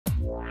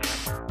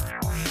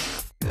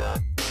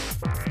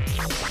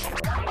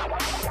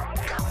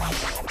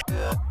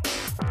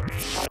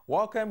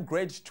Welcome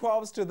grade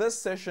 12s to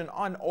this session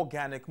on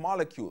organic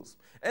molecules.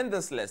 In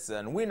this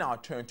lesson, we now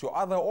turn to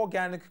other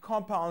organic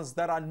compounds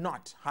that are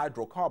not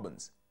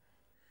hydrocarbons.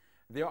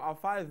 There are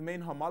 5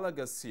 main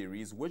homologous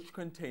series which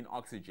contain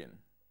oxygen.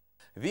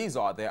 These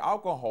are the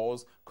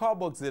alcohols,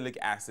 carboxylic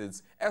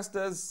acids,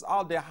 esters,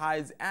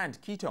 aldehydes, and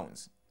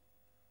ketones.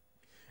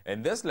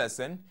 In this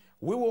lesson,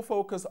 we will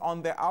focus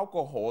on the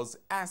alcohols,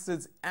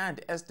 acids,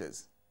 and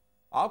esters.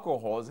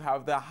 Alcohols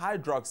have the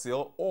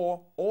hydroxyl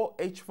or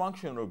OH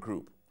functional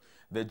group.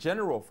 The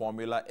general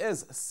formula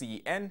is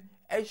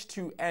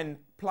CnH2n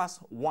plus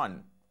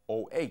 1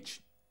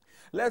 OH.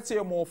 Let's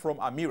hear more from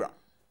Amira.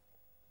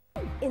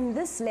 In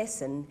this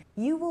lesson,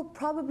 you will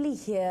probably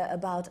hear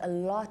about a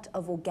lot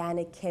of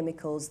organic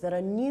chemicals that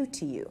are new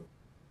to you.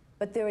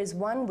 But there is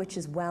one which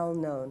is well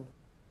known: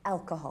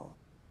 alcohol.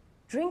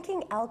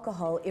 Drinking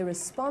alcohol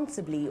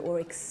irresponsibly or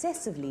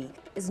excessively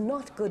is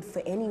not good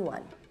for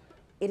anyone.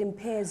 It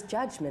impairs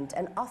judgment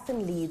and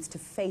often leads to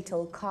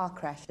fatal car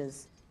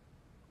crashes.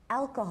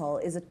 Alcohol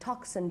is a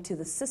toxin to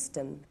the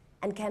system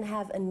and can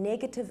have a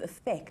negative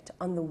effect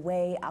on the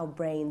way our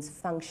brains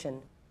function.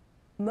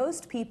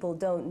 Most people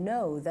don't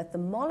know that the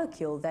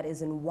molecule that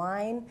is in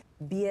wine,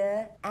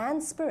 beer,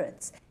 and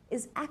spirits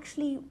is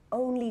actually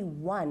only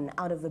one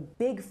out of a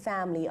big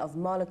family of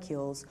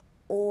molecules,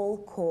 all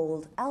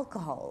called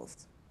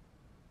alcohols.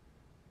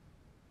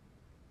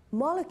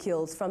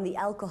 Molecules from the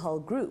alcohol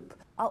group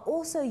are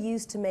also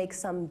used to make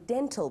some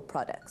dental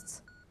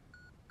products,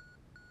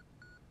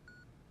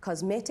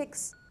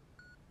 cosmetics,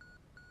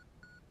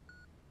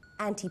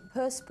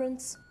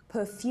 antiperspirants,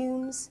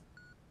 perfumes,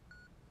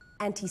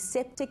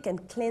 antiseptic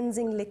and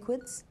cleansing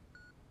liquids,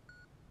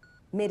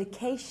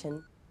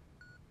 medication,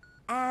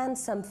 and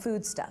some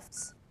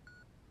foodstuffs.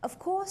 Of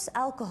course,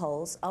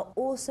 alcohols are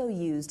also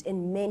used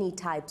in many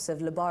types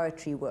of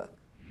laboratory work.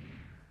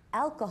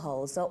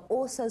 Alcohols are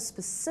also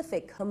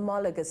specific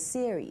homologous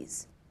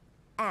series,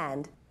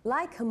 and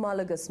like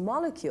homologous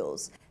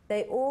molecules,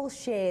 they all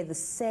share the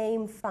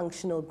same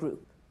functional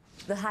group,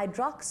 the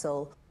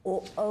hydroxyl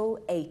or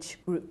OH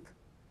group.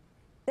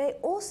 They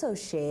also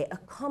share a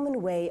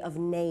common way of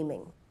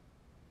naming.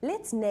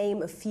 Let's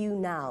name a few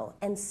now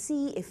and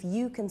see if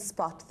you can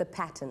spot the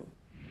pattern.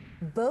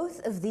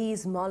 Both of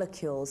these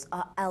molecules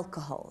are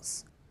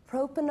alcohols,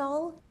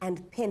 propanol and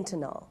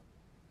pentanol.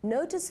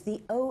 Notice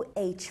the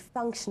OH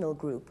functional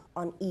group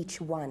on each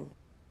one.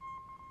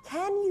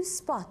 Can you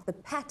spot the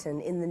pattern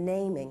in the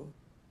naming?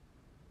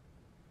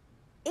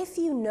 If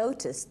you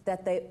noticed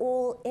that they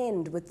all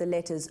end with the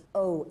letters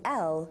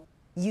OL,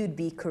 you'd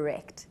be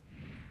correct.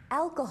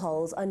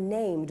 Alcohols are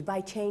named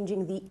by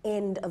changing the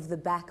end of the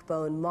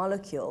backbone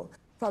molecule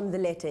from the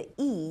letter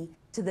E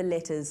to the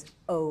letters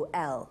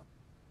OL.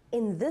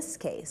 In this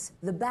case,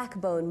 the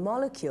backbone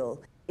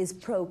molecule is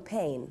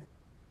propane.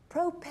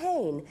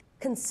 Propane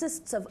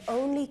consists of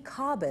only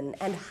carbon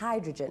and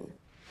hydrogen.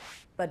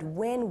 But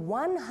when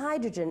one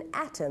hydrogen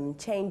atom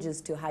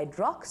changes to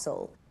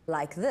hydroxyl,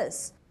 like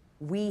this,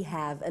 we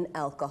have an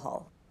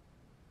alcohol.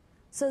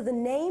 So the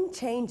name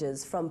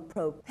changes from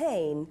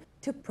propane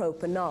to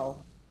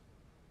propanol.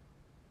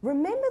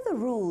 Remember the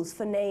rules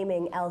for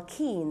naming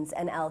alkenes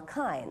and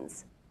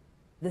alkynes.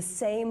 The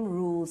same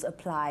rules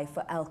apply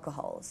for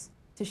alcohols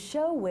to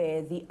show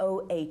where the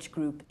OH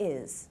group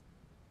is.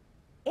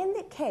 In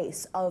the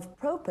case of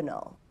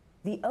propanol,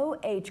 the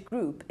OH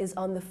group is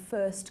on the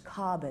first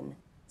carbon,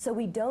 so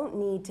we don't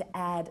need to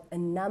add a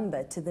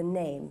number to the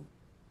name.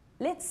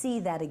 Let's see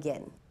that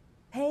again,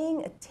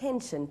 paying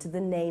attention to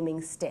the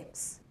naming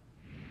steps.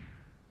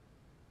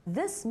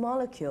 This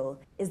molecule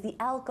is the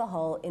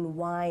alcohol in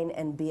wine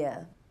and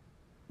beer.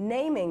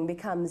 Naming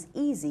becomes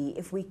easy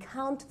if we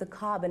count the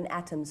carbon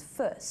atoms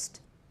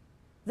first.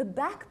 The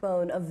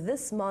backbone of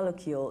this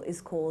molecule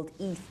is called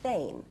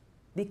ethane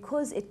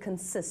because it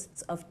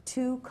consists of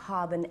 2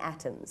 carbon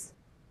atoms.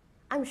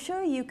 I'm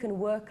sure you can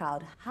work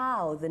out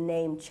how the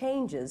name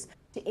changes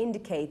to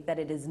indicate that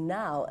it is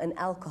now an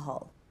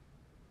alcohol.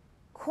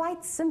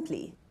 Quite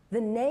simply,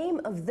 the name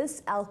of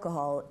this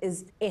alcohol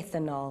is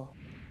ethanol.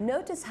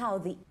 Notice how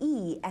the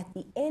E at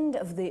the end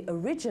of the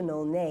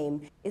original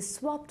name is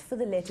swapped for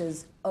the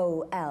letters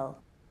OL.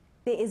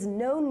 There is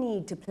no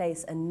need to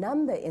place a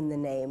number in the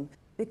name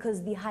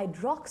because the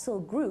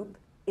hydroxyl group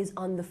is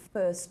on the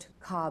first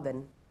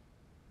carbon.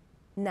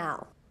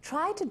 Now,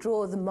 try to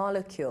draw the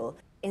molecule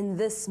in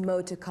this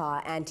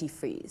motorcar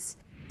antifreeze.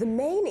 The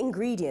main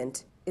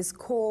ingredient is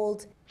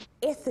called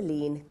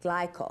ethylene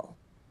glycol,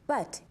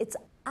 but its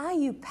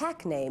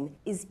IUPAC name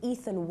is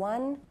ethan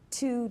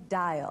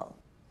 1,2-diol.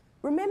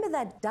 Remember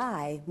that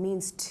di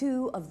means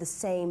 2 of the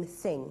same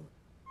thing.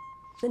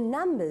 The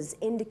numbers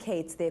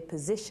indicates their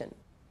position.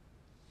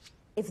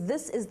 If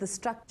this is the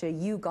structure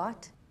you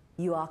got,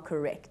 you are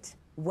correct.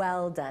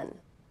 Well done.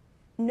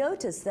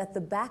 Notice that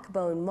the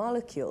backbone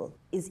molecule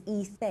is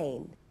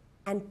ethane,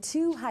 and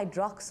 2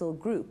 hydroxyl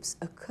groups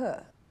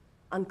occur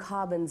on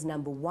carbons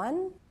number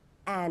 1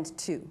 and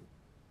 2.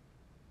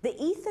 The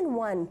ethan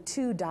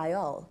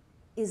 1,2-diol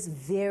is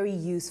very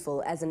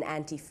useful as an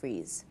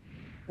antifreeze.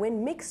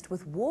 When mixed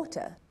with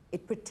water,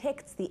 It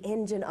protects the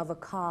engine of a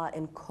car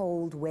in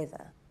cold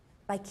weather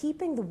by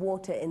keeping the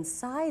water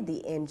inside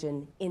the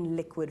engine in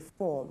liquid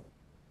form.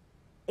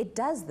 It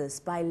does this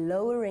by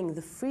lowering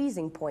the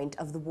freezing point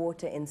of the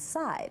water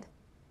inside.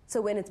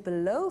 So when it's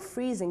below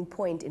freezing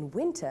point in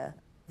winter,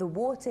 the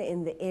water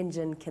in the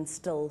engine can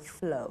still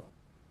flow.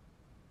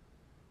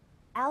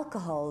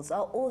 Alcohols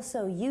are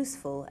also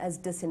useful as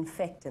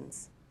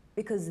disinfectants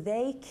because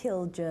they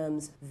kill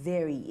germs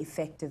very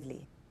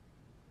effectively.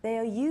 They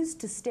are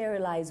used to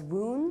sterilize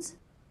wounds,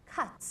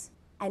 cuts,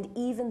 and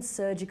even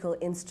surgical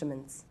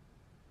instruments.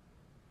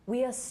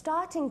 We are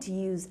starting to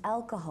use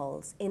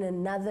alcohols in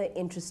another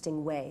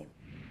interesting way.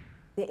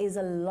 There is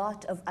a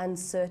lot of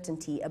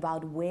uncertainty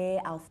about where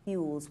our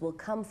fuels will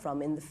come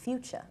from in the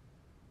future.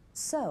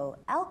 So,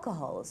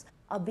 alcohols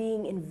are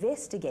being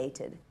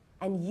investigated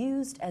and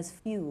used as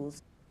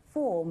fuels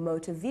for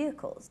motor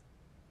vehicles.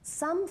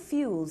 Some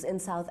fuels in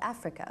South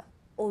Africa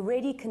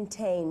already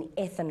contain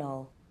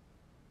ethanol.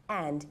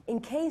 And in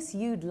case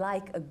you'd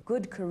like a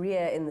good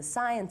career in the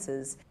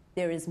sciences,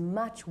 there is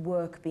much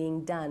work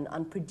being done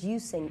on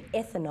producing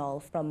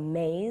ethanol from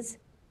maize,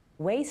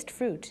 waste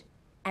fruit,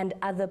 and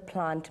other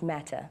plant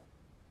matter.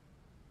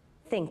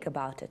 Think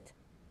about it.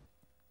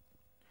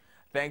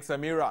 Thanks,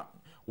 Amira.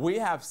 We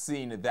have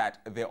seen that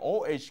the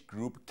OH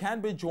group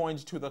can be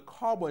joined to the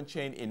carbon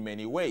chain in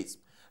many ways.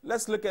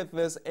 Let's look at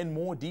this in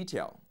more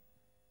detail.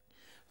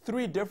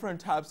 3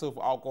 different types of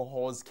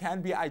alcohols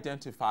can be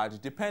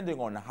identified depending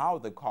on how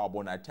the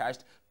carbon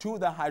attached to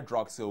the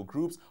hydroxyl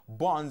groups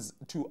bonds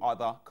to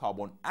other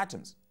carbon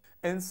atoms.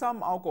 In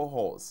some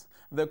alcohols,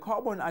 the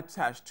carbon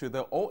attached to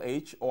the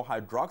OH or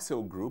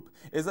hydroxyl group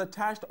is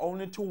attached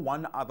only to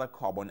one other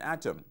carbon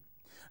atom.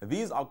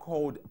 These are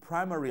called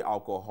primary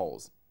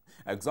alcohols.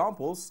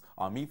 Examples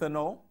are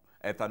methanol,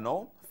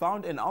 ethanol,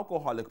 found in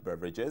alcoholic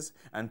beverages,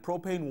 and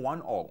propane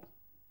 1-ol.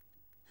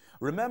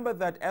 Remember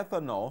that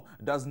ethanol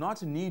does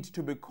not need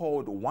to be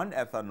called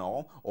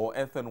 1-ethanol or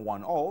ethane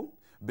 1-ol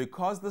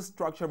because the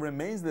structure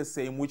remains the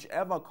same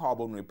whichever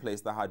carbon we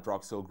place the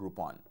hydroxyl group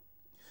on.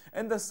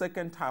 In the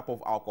second type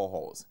of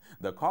alcohols,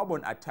 the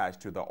carbon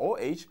attached to the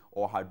OH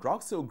or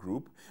hydroxyl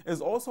group is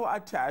also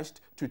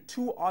attached to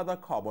 2 other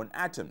carbon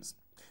atoms.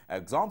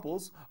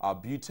 Examples are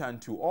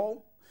butane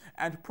 2-ol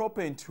and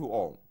propane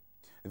 2-ol.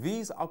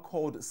 These are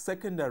called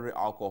secondary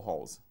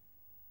alcohols.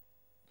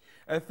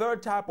 A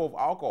third type of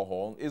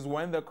alcohol is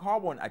when the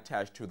carbon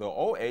attached to the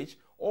OH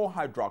or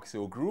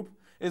hydroxyl group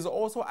is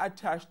also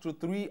attached to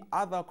 3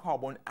 other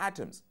carbon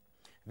atoms.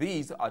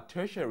 These are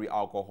tertiary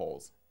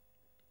alcohols.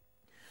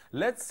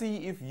 Let's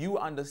see if you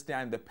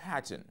understand the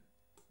pattern.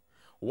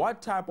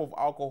 What type of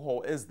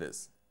alcohol is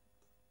this?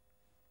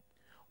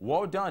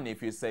 Well done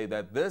if you say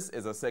that this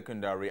is a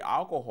secondary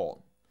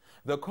alcohol.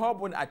 The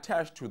carbon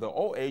attached to the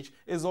OH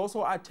is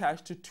also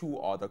attached to 2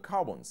 other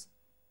carbons.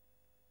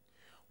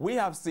 We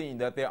have seen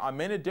that there are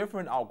many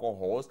different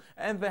alcohols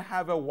and they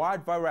have a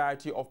wide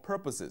variety of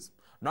purposes,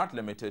 not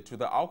limited to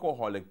the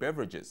alcoholic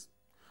beverages.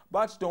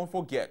 But don't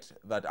forget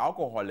that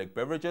alcoholic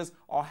beverages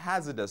are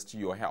hazardous to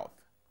your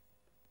health.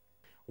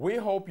 We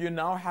hope you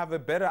now have a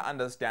better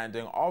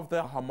understanding of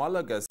the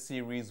homologous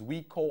series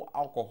we call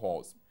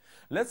alcohols.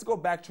 Let's go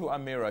back to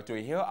Amira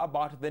to hear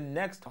about the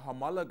next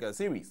homologous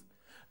series,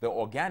 the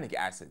organic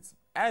acids,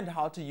 and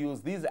how to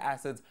use these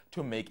acids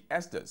to make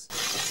esters.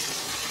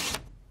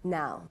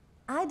 Now,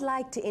 I'd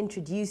like to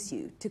introduce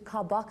you to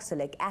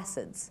carboxylic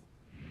acids.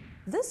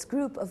 This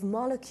group of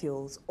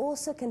molecules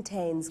also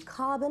contains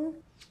carbon,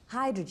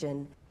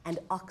 hydrogen, and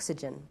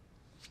oxygen.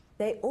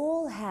 They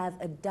all have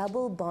a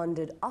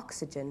double-bonded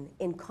oxygen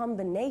in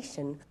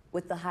combination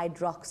with the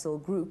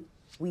hydroxyl group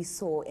we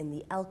saw in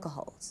the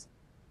alcohols.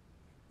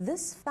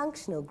 This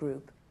functional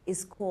group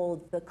is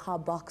called the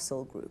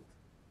carboxyl group.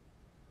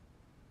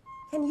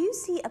 Can you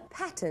see a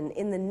pattern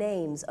in the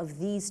names of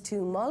these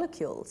 2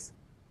 molecules?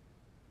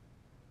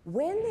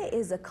 When there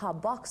is a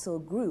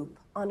carboxyl group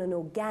on an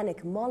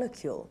organic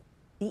molecule,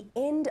 the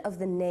end of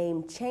the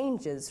name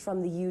changes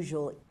from the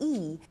usual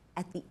E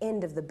at the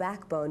end of the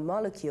backbone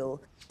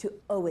molecule to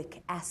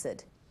oic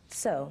acid.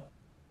 So,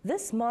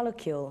 this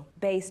molecule,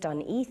 based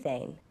on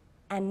ethane,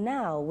 and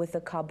now with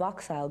a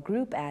carboxyl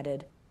group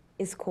added,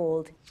 is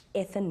called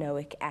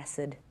ethanoic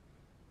acid.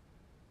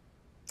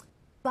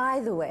 By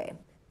the way,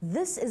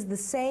 this is the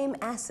same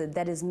acid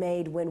that is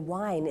made when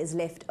wine is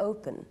left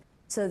open,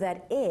 so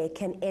that air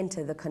can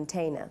enter the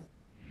container.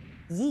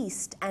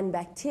 Yeast and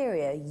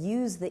bacteria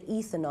use the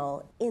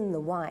ethanol in the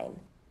wine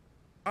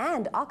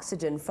and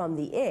oxygen from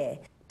the air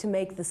to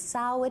make the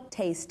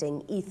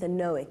sour-tasting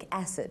ethanoic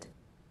acid.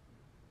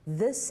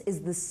 This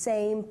is the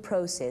same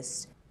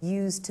process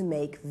used to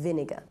make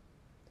vinegar.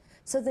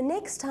 So the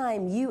next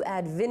time you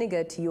add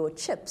vinegar to your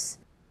chips,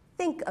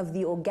 think of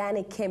the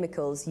organic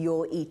chemicals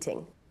you're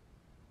eating.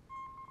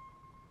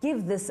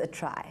 Give this a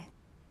try.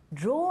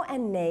 Draw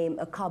and name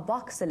a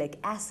carboxylic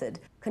acid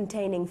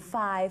containing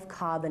 5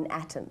 carbon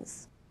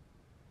atoms.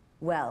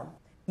 Well,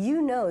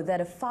 you know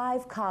that a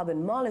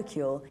 5-carbon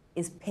molecule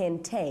is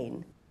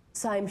pentane,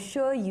 so I'm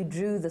sure you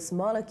drew this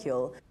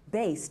molecule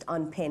based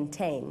on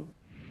pentane.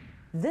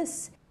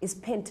 This is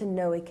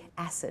pentanoic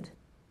acid.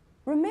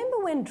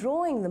 Remember, when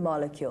drawing the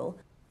molecule,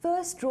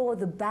 first draw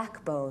the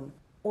backbone,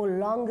 or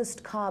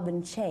longest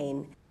carbon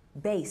chain,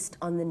 based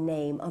on the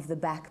name of the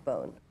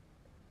backbone.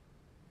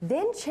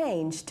 Then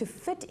change to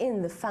fit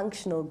in the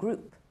functional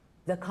group,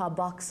 the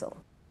carboxyl.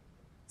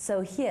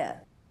 So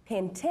here,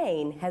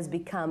 pentane has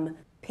become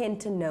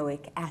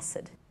pentanoic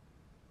acid.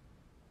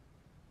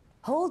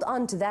 Hold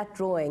on to that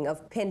drawing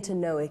of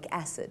pentanoic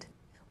acid.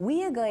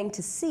 We are going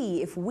to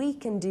see if we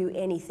can do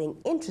anything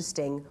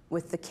interesting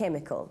with the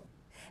chemical.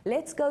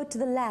 Let's go to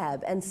the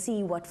lab and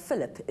see what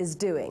Philip is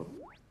doing.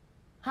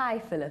 Hi,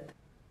 Philip.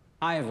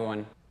 Hi,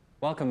 everyone.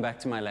 Welcome back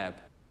to my lab.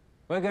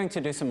 We're going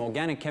to do some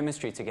organic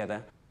chemistry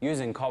together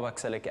using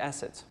carboxylic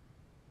acids.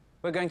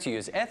 We're going to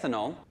use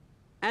ethanol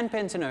and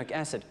pentanoic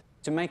acid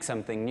to make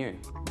something new.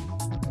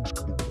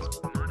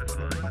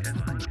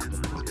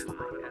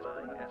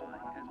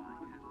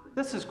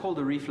 This is called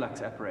a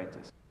reflux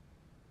apparatus.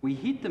 We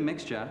heat the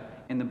mixture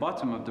in the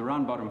bottom of the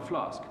round bottom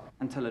flask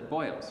until it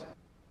boils.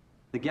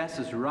 The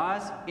gases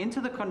rise into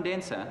the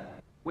condenser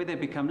where they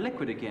become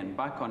liquid again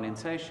by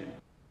condensation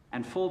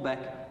and fall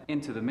back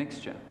into the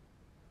mixture.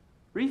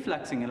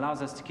 Refluxing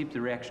allows us to keep the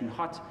reaction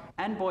hot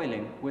and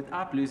boiling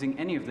without losing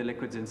any of the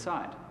liquids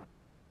inside.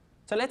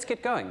 So let's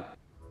get going.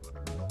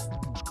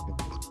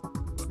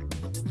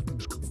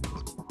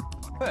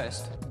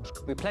 First,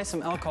 we place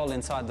some alcohol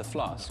inside the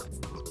flask.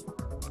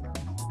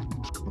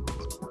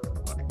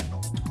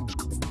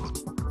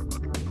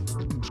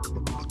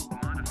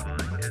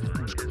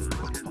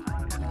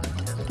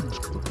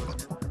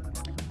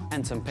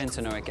 And some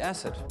pentanoic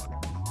acid.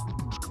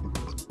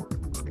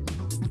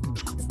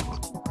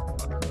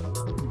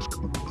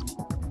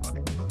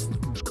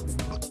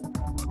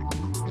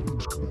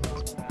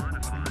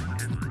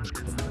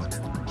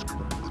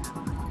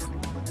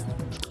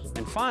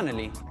 And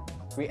finally,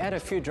 we add a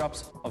few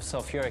drops of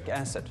sulfuric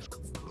acid,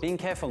 being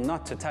careful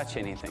not to touch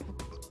anything.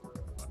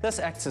 This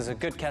acts as a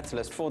good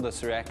catalyst for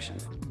this reaction.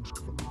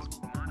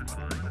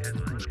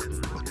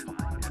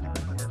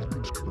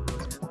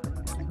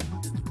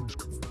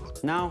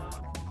 Now,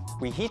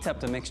 we heat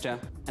up the mixture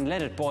and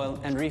let it boil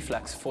and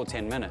reflux for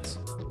 10 minutes.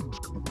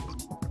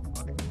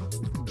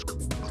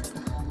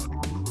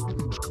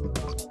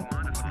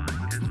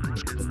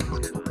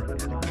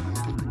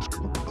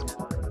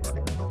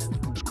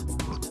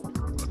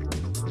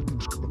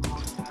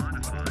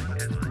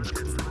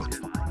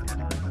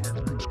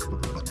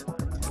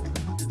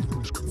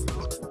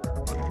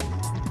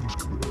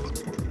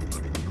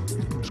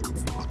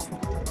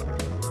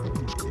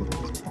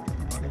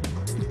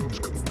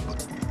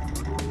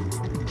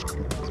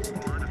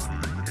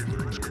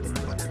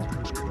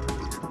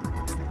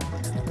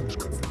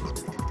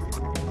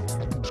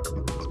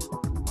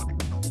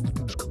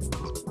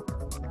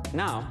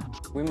 Now,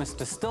 we must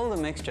distill the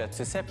mixture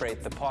to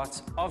separate the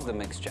parts of the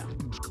mixture.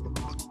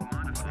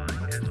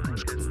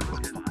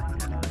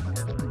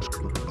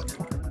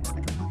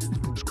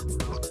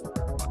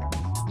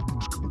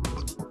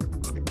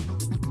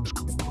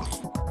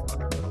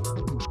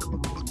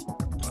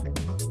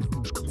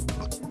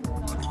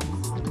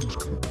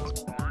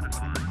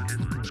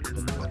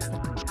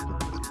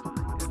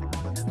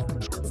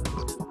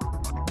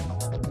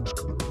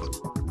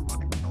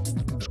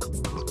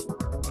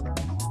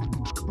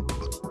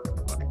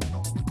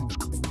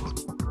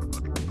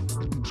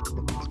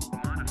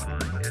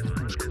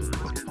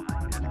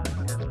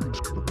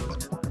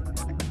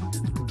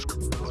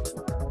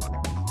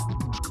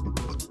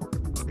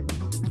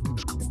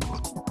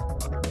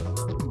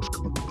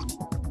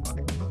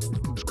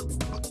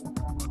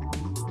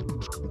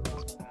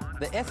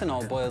 The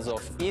ethanol boils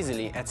off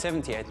easily at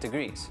 78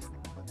 degrees.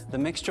 The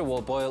mixture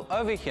will boil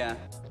over here,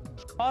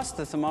 past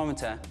the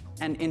thermometer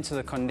and into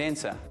the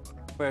condenser,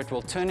 where it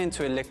will turn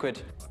into a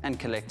liquid and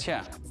collect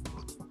here.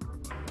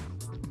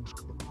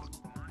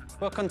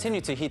 We'll continue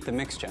to heat the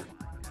mixture.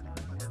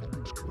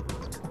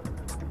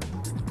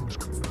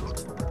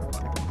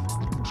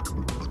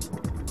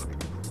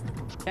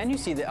 Can you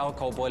see the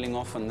alcohol boiling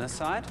off on this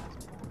side?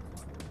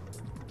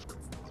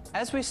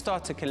 As we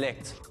start to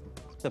collect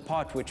the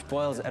part which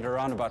boils at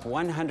around about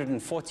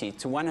 140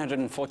 to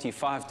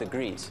 145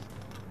 degrees,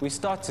 we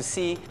start to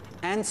see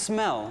and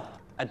smell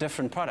a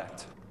different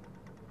product.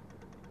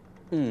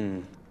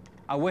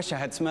 I wish I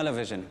had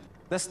smell-o-vision.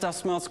 This stuff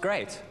smells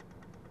great.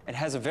 It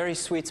has a very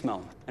sweet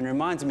smell and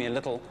reminds me a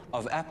little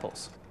of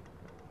apples.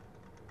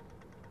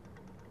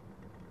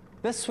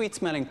 This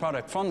sweet-smelling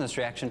product from this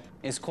reaction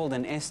is called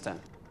an ester.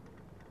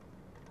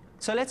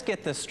 So let's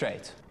get this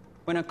straight.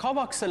 When a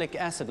carboxylic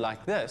acid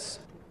like this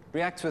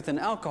reacts with an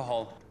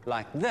alcohol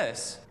like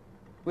this,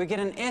 we get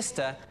an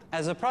ester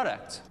as a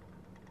product.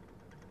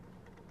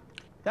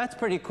 That's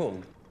pretty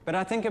cool, but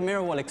I think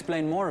Amira will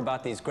explain more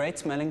about these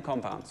great-smelling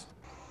compounds.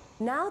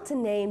 Now, to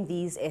name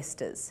these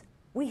esters,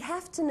 we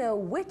have to know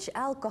which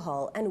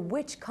alcohol and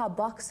which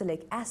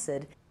carboxylic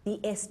acid the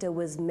ester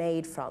was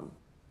made from.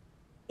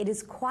 It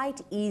is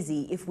quite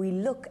easy if we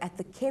look at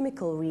the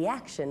chemical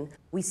reaction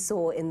we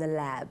saw in the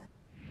lab.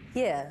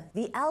 Here,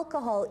 the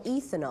alcohol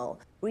ethanol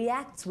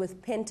reacts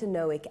with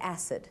pentanoic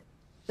acid.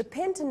 the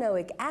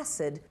pentanoic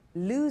acid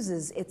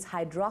loses its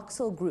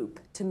hydroxyl group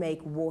to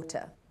make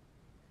water.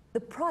 The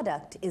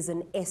product is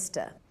an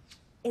ester.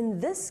 In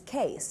this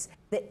case,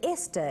 the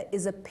ester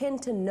is a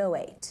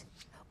pentanoate.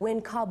 When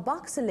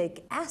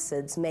carboxylic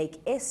acids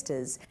make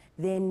esters,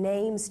 their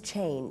names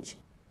change.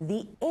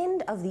 The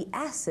end of the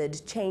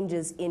acid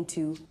changes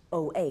into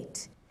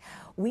O8.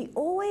 We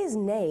always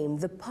name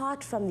the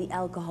part from the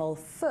alcohol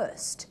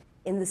first,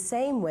 in the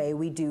same way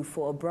we do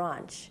for a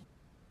branch.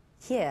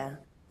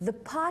 Here, the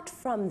part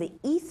from the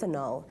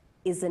ethanol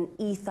is an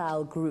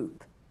ethyl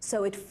group,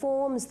 so it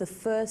forms the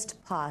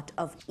first part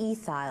of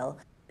ethyl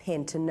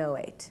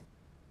pentanoate.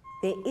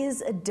 There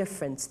is a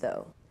difference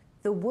though.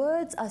 The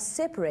words are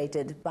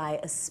separated by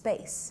a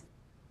space.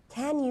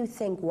 Can you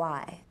think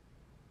why?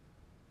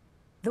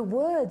 The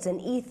words in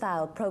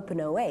ethyl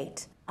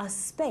propanoate are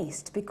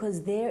spaced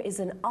because there is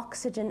an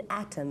oxygen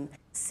atom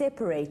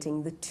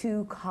separating the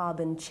two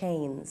carbon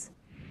chains.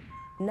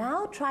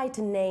 Now try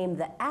to name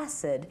the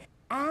acid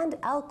and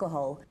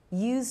alcohol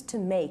used to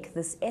make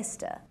this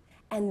ester,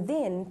 and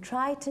then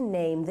try to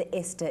name the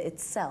ester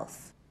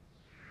itself.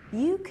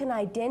 You can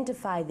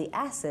identify the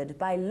acid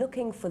by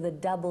looking for the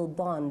double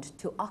bond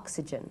to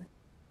oxygen.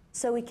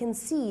 So we can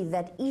see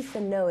that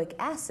ethanoic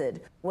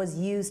acid was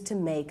used to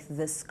make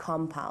this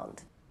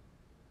compound.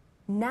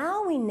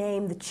 Now we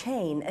name the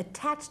chain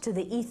attached to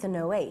the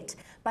ethanoate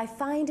by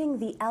finding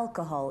the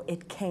alcohol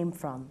it came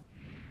from.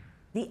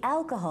 The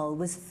alcohol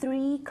was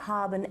 3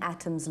 carbon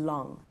atoms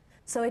long,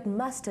 so it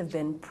must have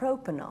been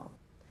propanol.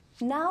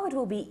 Now it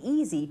will be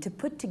easy to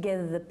put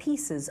together the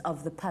pieces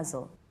of the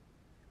puzzle.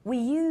 We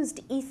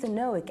used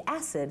ethanoic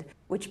acid,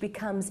 which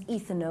becomes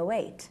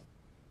ethanoate.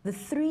 The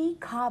 3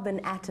 carbon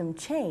atom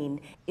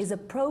chain is a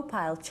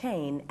propyl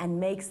chain and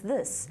makes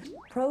this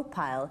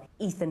propyl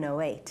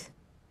ethanoate.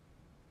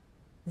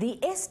 The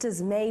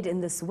esters made in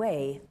this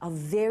way are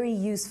very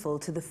useful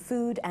to the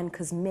food and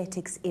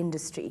cosmetics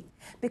industry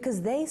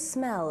because they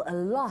smell a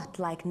lot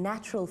like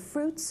natural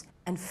fruits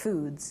and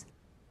foods.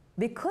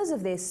 Because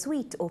of their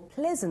sweet or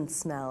pleasant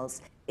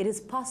smells, it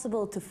is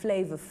possible to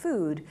flavor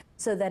food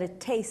so that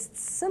it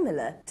tastes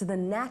similar to the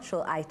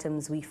natural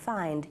items we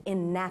find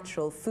in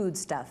natural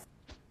foodstuff.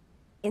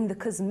 In the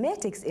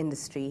cosmetics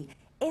industry,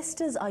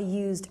 esters are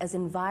used as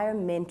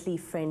environmentally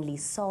friendly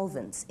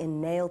solvents in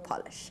nail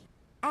polish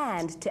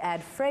and to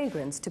add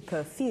fragrance to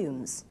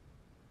perfumes.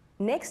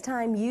 Next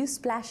time you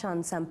splash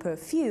on some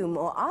perfume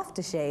or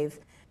aftershave,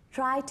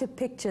 try to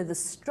picture the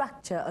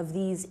structure of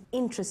these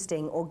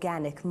interesting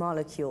organic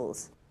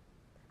molecules.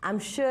 I'm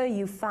sure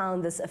you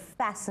found this a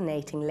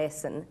fascinating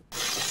lesson.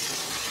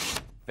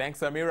 Thanks,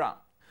 Amira.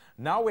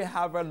 Now we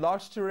have a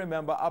lot to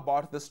remember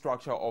about the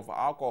structure of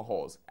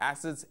alcohols,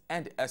 acids,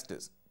 and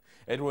esters.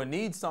 It will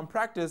need some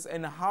practice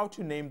in how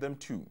to name them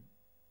too.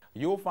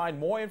 You'll find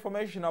more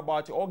information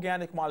about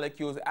organic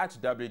molecules at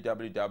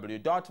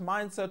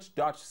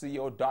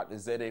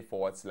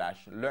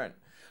www.mindset.co.za/learn.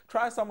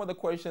 Try some of the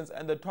questions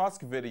in the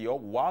task video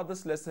while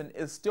this lesson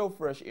is still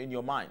fresh in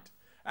your mind.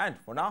 And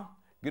for now,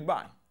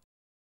 goodbye.